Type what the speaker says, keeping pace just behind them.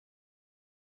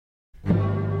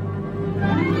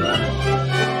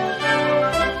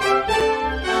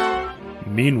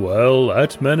Meanwhile,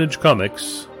 at Manage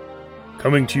Comics,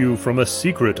 coming to you from a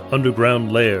secret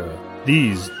underground lair,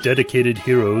 these dedicated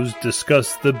heroes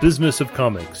discuss the business of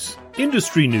comics,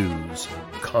 industry news,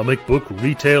 comic book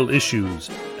retail issues,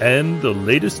 and the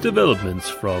latest developments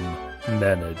from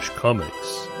Manage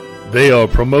Comics. They are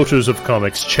promoters of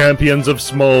comics, champions of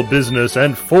small business,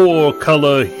 and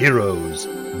four-color heroes.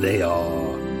 They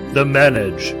are the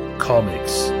Manage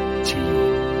Comics team.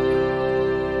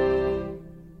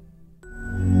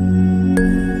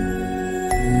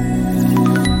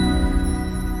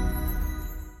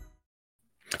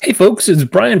 Hey folks, it's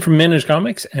Brian from Manage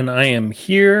Comics, and I am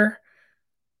here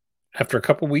after a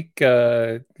couple week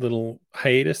little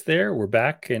hiatus there. We're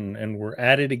back and we're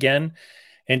at it again.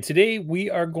 And today we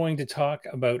are going to talk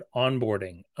about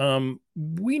onboarding.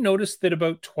 We noticed that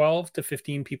about 12 to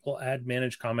 15 people add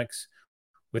Manage Comics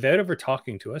without ever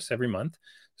talking to us every month.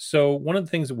 So one of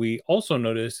the things that we also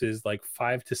notice is like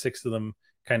 5 to 6 of them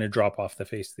kind of drop off the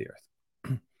face of the earth.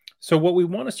 So what we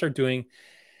want to start doing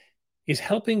is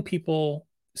helping people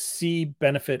see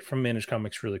benefit from Manage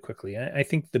Comics really quickly. I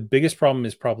think the biggest problem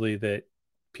is probably that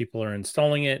people are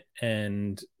installing it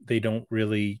and they don't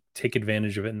really take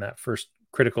advantage of it in that first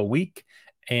critical week,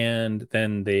 and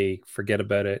then they forget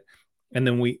about it. And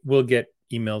then we will get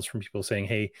emails from people saying,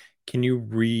 hey, can you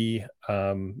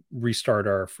restart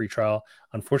our free trial?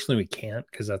 Unfortunately, we can't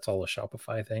because that's all a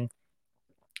Shopify thing.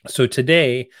 So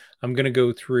today I'm going to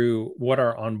go through what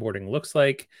our onboarding looks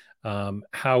like,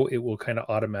 how it will kind of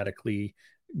automatically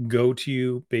go to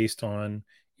you based on,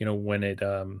 when it,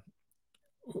 the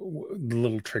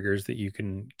little triggers that you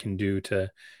can do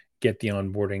to get the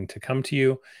onboarding to come to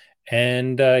you.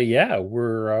 And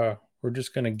we're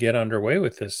just going to get underway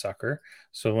with this sucker.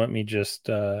 So let me just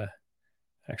let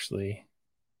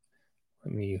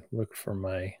me look for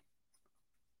my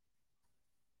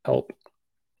help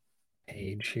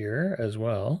page here as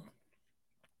well.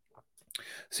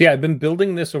 So I've been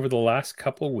building this over the last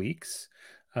couple weeks.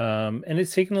 And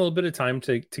it's taken a little bit of time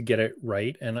to get it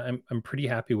right. And I'm pretty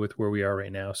happy with where we are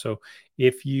right now. So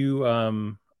if you,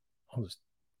 I'll just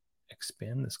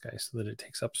expand this guy so that it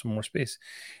takes up some more space.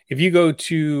 If you go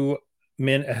to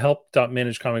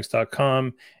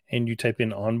help.managecomics.com and you type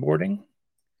in onboarding,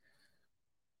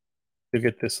 you'll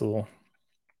get this little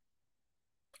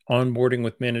onboarding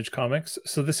with Manage Comics.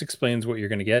 So this explains what you're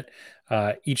going to get.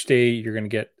 Each day you're going to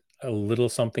get a little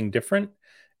something different.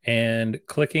 And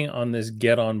clicking on this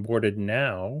Get Onboarded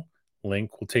Now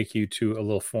link will take you to a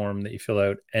little form that you fill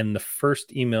out, and the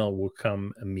first email will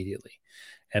come immediately.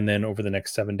 And then over the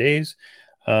next 7 days,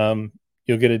 you'll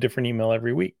get a different email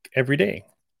every day.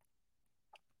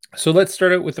 So let's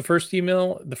start out with the first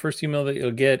email. The first email that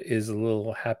you'll get is a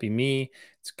little happy me.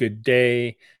 It's good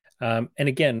day. And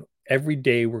again, every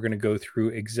day we're going to go through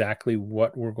exactly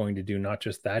what we're going to do, not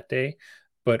just that day,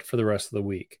 but for the rest of the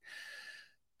week.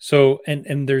 So,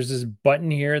 and there's this button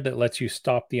here that lets you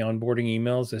stop the onboarding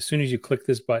emails. As soon as you click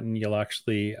this button, you'll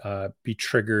actually be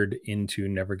triggered into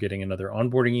never getting another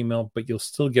onboarding email, but you'll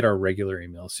still get our regular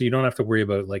emails. So you don't have to worry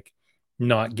about like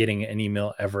not getting an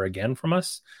email ever again from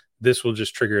us. This will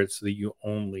just trigger it so that you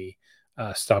only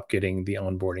stop getting the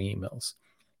onboarding emails.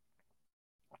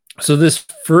 So this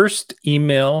first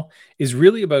email is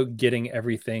really about getting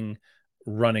everything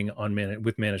running on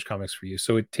with Manage Comics for you.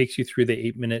 So it takes you through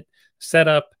the 8-minute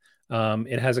setup.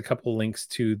 It has a couple links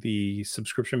to the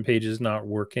subscription pages not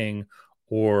working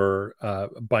or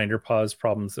binder pause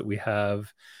problems that we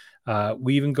have.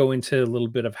 We even go into a little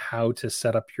bit of how to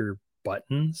set up your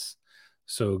buttons.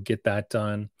 So get that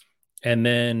done. And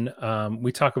then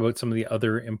we talk about some of the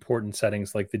other important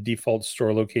settings like the default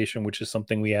store location, which is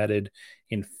something we added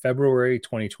in February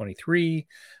 2023.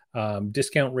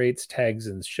 Discount rates, tags,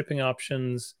 and shipping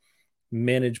options,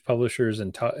 manage publishers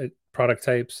and product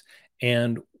types,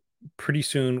 and pretty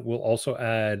soon we'll also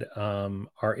add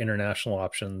our international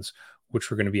options,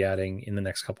 which we're going to be adding in the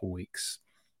next couple of weeks.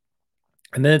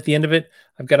 And then at the end of it,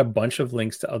 I've got a bunch of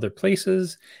links to other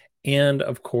places, and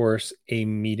of course a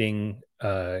meeting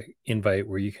invite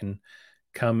where you can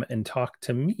come and talk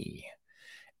to me.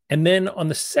 And then on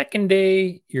the second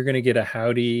day, you're going to get a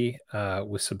howdy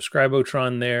with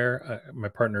Subscribotron there. My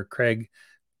partner, Craig,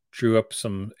 drew up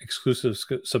some exclusive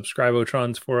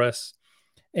Subscribotrons for us.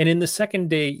 And in the second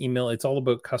day email, it's all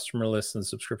about customer lists and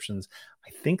subscriptions.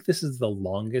 I think this is the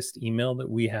longest email that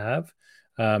we have.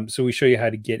 So we show you how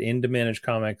to get into Manage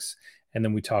Comics, and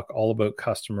then we talk all about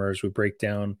customers. We break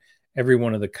down every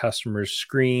one of the customers'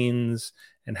 screens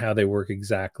and how they work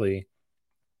exactly.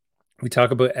 We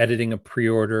talk about editing a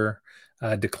pre-order,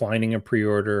 declining a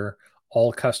pre-order,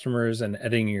 all customers and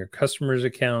editing your customers'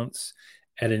 accounts,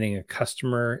 editing a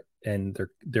customer and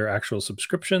their actual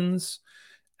subscriptions,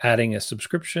 adding a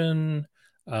subscription,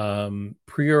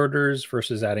 pre-orders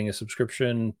versus adding a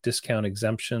subscription, discount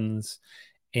exemptions,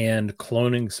 and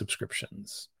cloning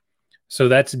subscriptions. So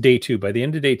that's day 2. By the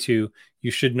end of day 2,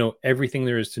 you should know everything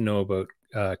there is to know about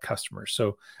customers.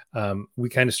 So we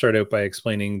kind of start out by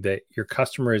explaining that your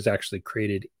customer is actually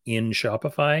created in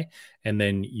Shopify, and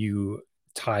then you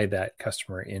tie that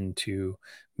customer into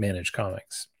Manage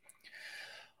Comics.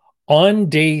 On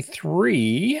day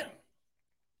 3,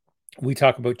 we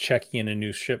talk about checking in a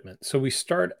new shipment. So we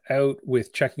start out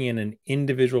with checking in an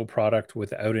individual product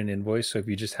without an invoice. So if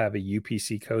you just have a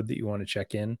UPC code that you want to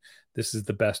check in, this is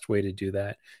the best way to do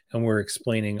that. And we're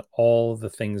explaining all the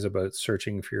things about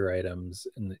searching for your items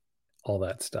and all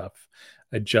that stuff,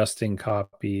 adjusting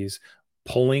copies,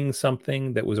 pulling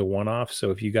something that was a one-off.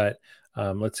 So if you got,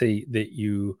 let's say that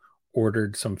you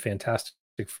ordered some fantastic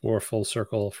floor full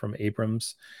circle from Ingram,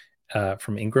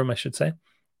 I should say,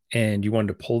 and you wanted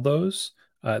to pull those,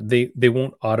 they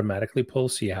won't automatically pull,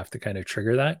 so you have to kind of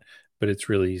trigger that, but it's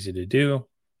really easy to do.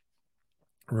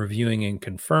 Reviewing and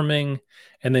confirming,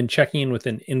 and then checking in with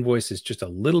an invoice is just a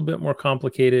little bit more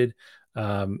complicated,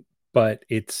 but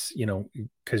it's,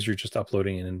 because you're just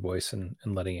uploading an invoice and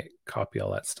letting it copy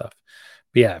all that stuff.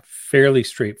 But yeah, fairly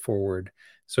straightforward.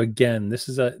 So again, this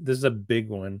is a big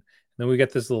one. And then we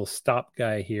got this little stop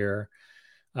guy here.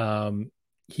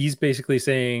 He's basically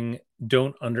saying,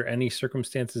 don't under any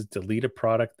circumstances delete a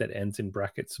product that ends in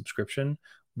bracket subscription.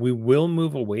 We will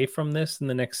move away from this in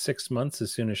the next 6 months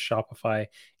as soon as Shopify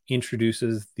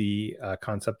introduces the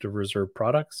concept of reserved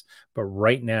products. But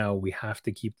right now, we have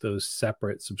to keep those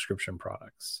separate subscription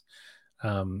products.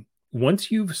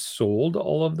 Once you've sold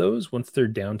all of those, once they're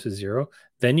down to 0,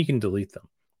 then you can delete them.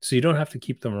 So you don't have to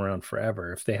keep them around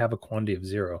forever. If they have a quantity of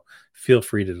 0, feel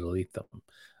free to delete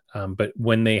them. But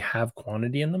when they have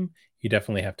quantity in them, you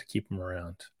definitely have to keep them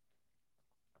around.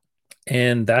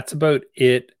 And that's about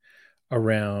it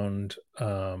around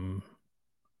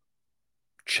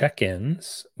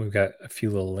check-ins. We've got a few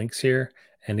little links here.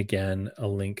 And again, a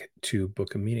link to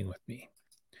book a meeting with me.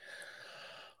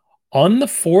 On the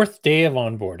 4th day of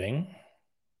onboarding,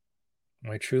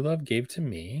 my true love gave to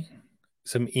me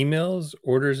some emails,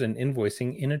 orders, and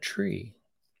invoicing in a tree.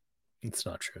 It's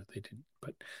not true. They didn't,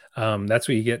 but that's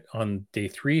what you get on day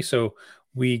 3. So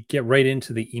we get right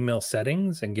into the email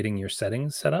settings and getting your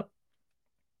settings set up.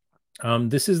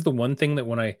 This is the one thing that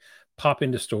when I pop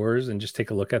into stores and just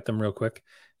take a look at them real quick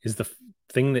is the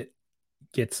thing that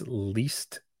gets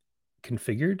least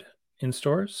configured in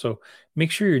stores. So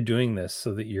make sure you're doing this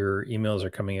so that your emails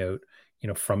are coming out,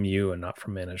 from you and not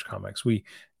from Managed Comics. We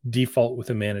default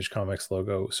with a Managed Comics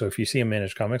logo. So if you see a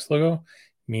Managed Comics logo,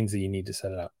 it means that you need to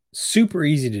set it up. Super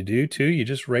easy to do too. You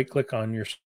just right click on your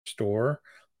store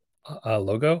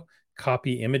logo,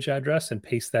 copy image address, and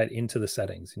paste that into the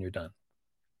settings, and you're done.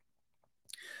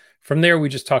 From there, we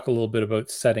just talk a little bit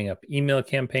about setting up email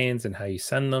campaigns and how you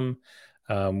send them.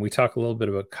 We talk a little bit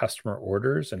about customer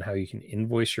orders and how you can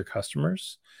invoice your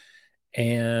customers.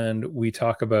 And we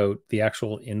talk about the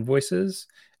actual invoices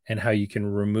and how you can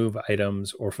remove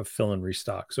items or fulfill and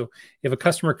restock. So if a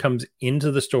customer comes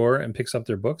into the store and picks up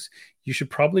their books, you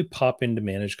should probably pop into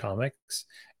Manage Comics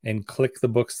and click the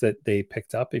books that they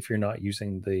picked up if you're not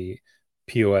using the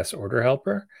POS order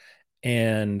helper.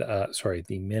 And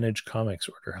the Manage Comics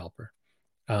order helper.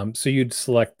 So you'd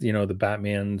select, the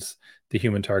Batmans, the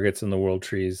Human Targets, and the World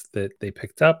Trees that they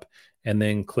picked up, and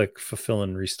then click Fulfill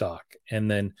and Restock. And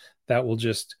then that will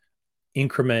just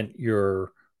increment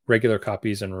your regular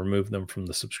copies and remove them from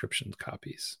the subscription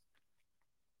copies.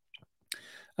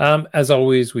 As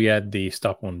always, we add the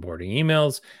stop onboarding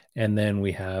emails, and then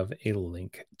we have a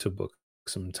link to book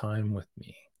some time with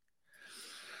me.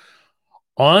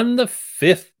 On the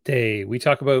 5th day, we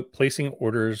talk about placing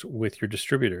orders with your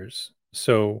distributors.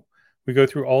 So we go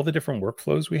through all the different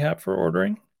workflows we have for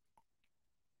ordering.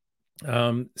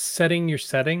 Setting your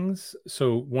settings.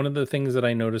 So one of the things that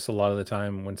I notice a lot of the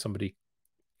time when somebody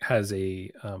has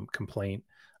a complaint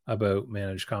about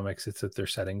Managed Comics, it's that their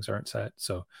settings aren't set.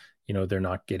 So, they're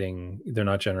not generating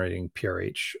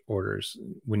PRH orders.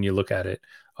 When you look at it,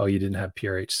 you didn't have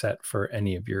PRH set for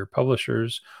any of your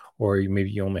publishers, or maybe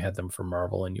you only had them for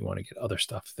Marvel and you want to get other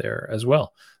stuff there as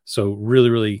well. So really,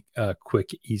 really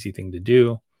quick, easy thing to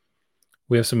do.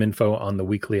 We have some info on the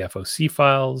weekly FOC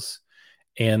files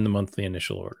and the monthly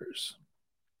initial orders.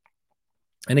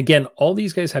 And again, all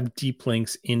these guys have deep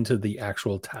links into the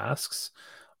actual tasks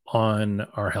on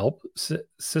our help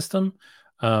system,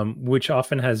 which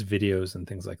often has videos and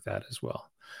things like that as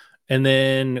well. And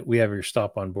then we have your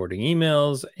stop onboarding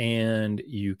emails, and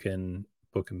you can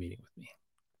book a meeting with me.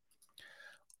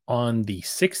 On the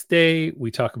 6th day,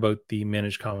 we talk about the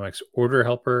Manage Comics order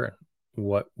helper.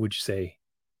 What would you say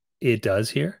it does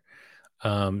here?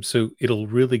 So it'll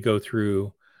really go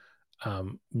through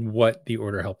what the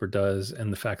order helper does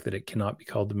and the fact that it cannot be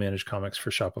called the Manage Comics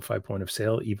for Shopify point of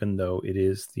sale, even though it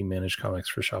is the Manage Comics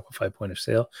for Shopify point of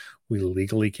sale. We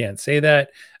legally can't say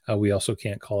that. We also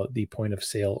can't call it the point of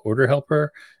sale order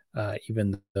helper,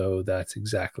 even though that's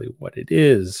exactly what it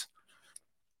is.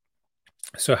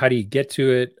 So how do you get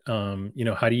to it?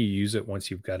 How do you use it once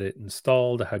you've got it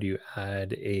installed? How do you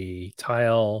add a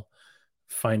tile?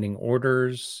 Finding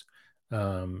orders,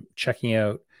 checking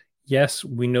out. Yes,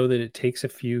 we know that it takes a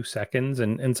few seconds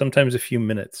and sometimes a few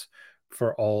minutes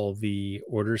for all the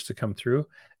orders to come through.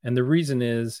 And the reason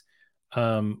is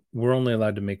we're only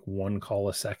allowed to make one call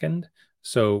a second.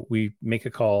 So we make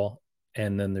a call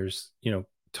and then there's,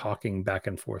 talking back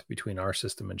and forth between our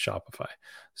system and Shopify.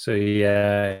 So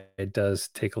yeah, it does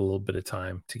take a little bit of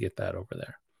time to get that over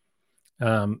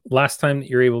there. Last time that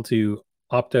you're able to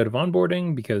opt out of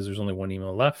onboarding because there's only one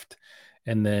email left,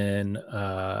 and then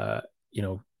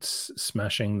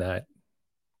smashing that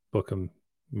book a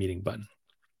meeting button.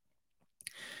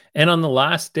 And on the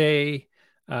last day,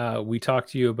 we talked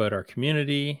to you about our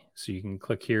community, so you can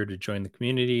click here to join the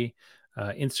community,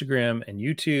 Instagram and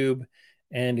YouTube,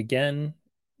 and again,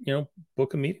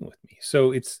 book a meeting with me.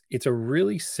 So it's a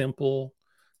really simple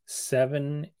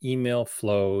 7 email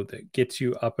flow that gets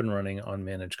you up and running on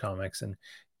Manage Comics and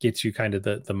gets you kind of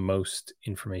the most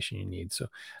information you need. So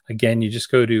again, you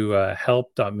just go to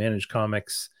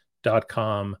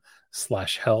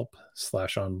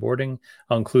help.managecomics.com/help/onboarding.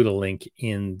 I'll include a link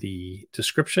in the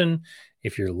description.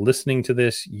 If you're listening to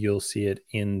this, you'll see it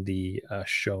in the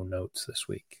show notes this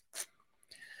week.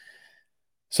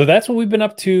 So that's what we've been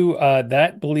up to.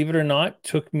 That, believe it or not,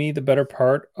 took me the better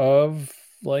part of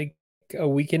like a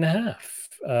week and a half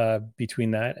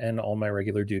between that and all my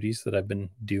regular duties that I've been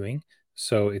doing.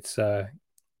 So it's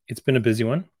been a busy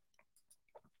one.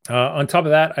 On top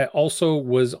of that, I also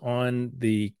was on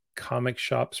the Comic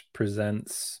Shops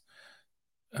Presents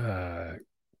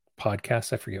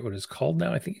podcast. I forget what it's called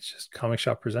now. I think it's just Comic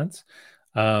Shop Presents.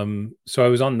 So I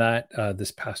was on that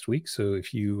this past week. So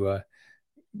if you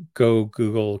go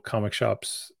Google Comic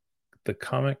Shops, the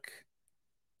Comic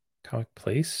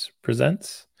Place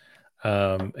Presents.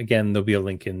 Again, there'll be a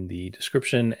link in the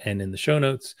description and in the show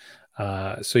notes.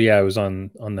 So yeah, I was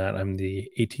on that. I'm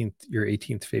your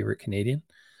 18th favorite Canadian.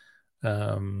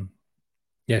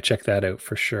 Yeah, check that out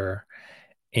for sure.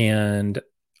 And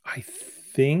I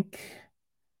think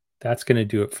that's going to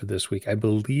do it for this week. I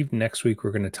believe next week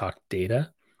we're going to talk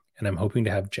data, and I'm hoping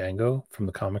to have Django from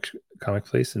the Comic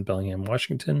Place in Bellingham,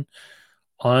 Washington,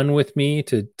 on with me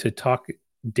to talk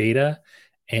data.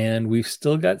 And we've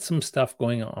still got some stuff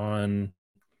going on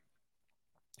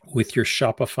with your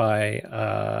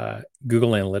Shopify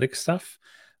Google Analytics stuff.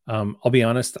 I'll be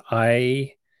honest,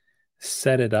 I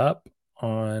set it up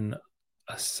on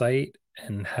a site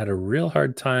and had a real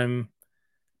hard time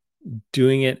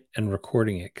doing it and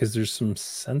recording it because there's some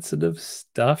sensitive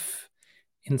stuff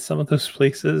in some of those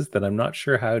places that I'm not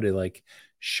sure how to like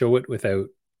show it without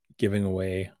giving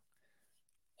away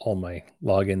all my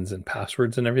logins and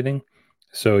passwords and everything.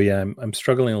 So yeah, I'm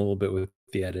struggling a little bit with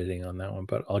the editing on that one,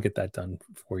 but I'll get that done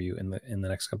for you in the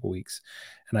next couple of weeks.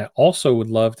 And I also would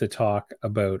love to talk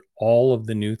about all of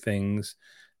the new things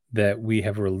that we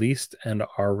have released and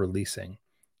are releasing.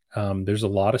 There's a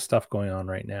lot of stuff going on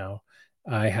right now.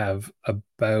 I have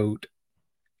about,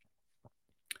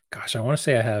 I want to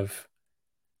say I have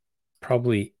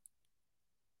probably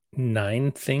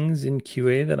 9 things in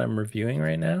QA that I'm reviewing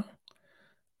right now.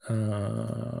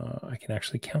 I can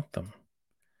actually count them.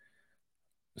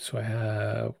 So I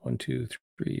have 1, 2,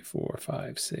 3, 4,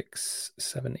 5, 6,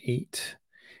 7, 8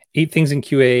 things in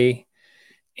QA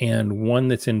and 1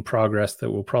 that's in progress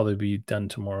that will probably be done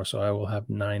tomorrow. So I will have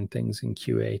 9 things in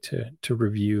QA to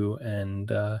review and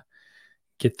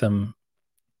get them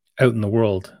out in the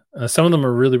world. Some of them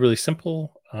are really, really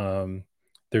simple.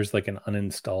 There's like an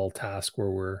uninstall task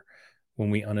where when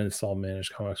we uninstall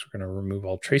Managed Comics, we're going to remove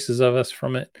all traces of us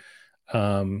from it.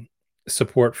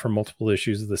 Support for multiple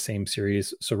issues of the same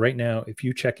series. So right now, if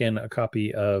you check in a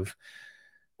copy of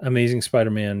Amazing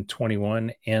Spider-Man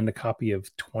 21 and a copy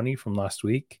of 20 from last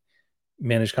week,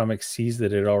 Managed Comics sees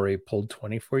that it already pulled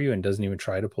 20 for you and doesn't even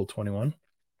try to pull 21.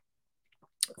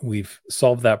 We've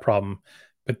solved that problem,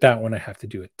 but that one I have to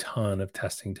do a ton of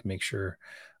testing to make sure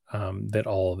that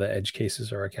all the edge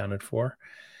cases are accounted for.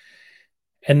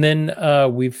 And then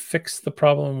we've fixed the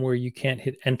problem where you can't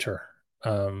hit enter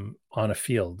on a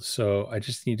field. So I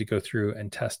just need to go through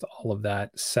and test all of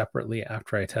that separately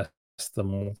after I test the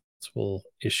multiple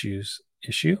issues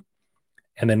issue.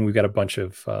 And then we've got a bunch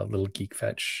of little Geek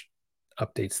Fetch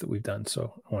updates that we've done.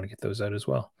 So I want to get those out as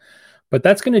well. But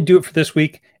that's going to do it for this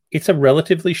week. It's a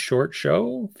relatively short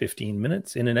show, 15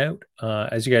 minutes in and out.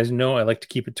 As you guys know, I like to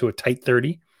keep it to a tight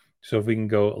 30. So if we can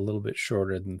go a little bit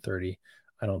shorter than 30,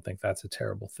 I don't think that's a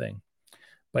terrible thing.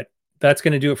 But that's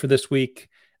going to do it for this week.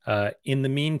 In the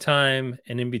meantime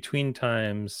and in between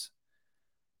times,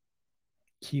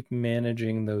 keep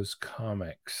managing those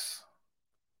comics.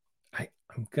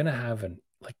 I'm going to have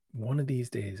one of these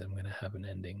days, I'm going to have an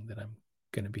ending that I'm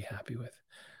going to be happy with.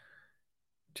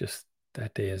 Just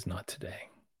that day is not today.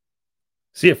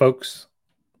 See you, folks.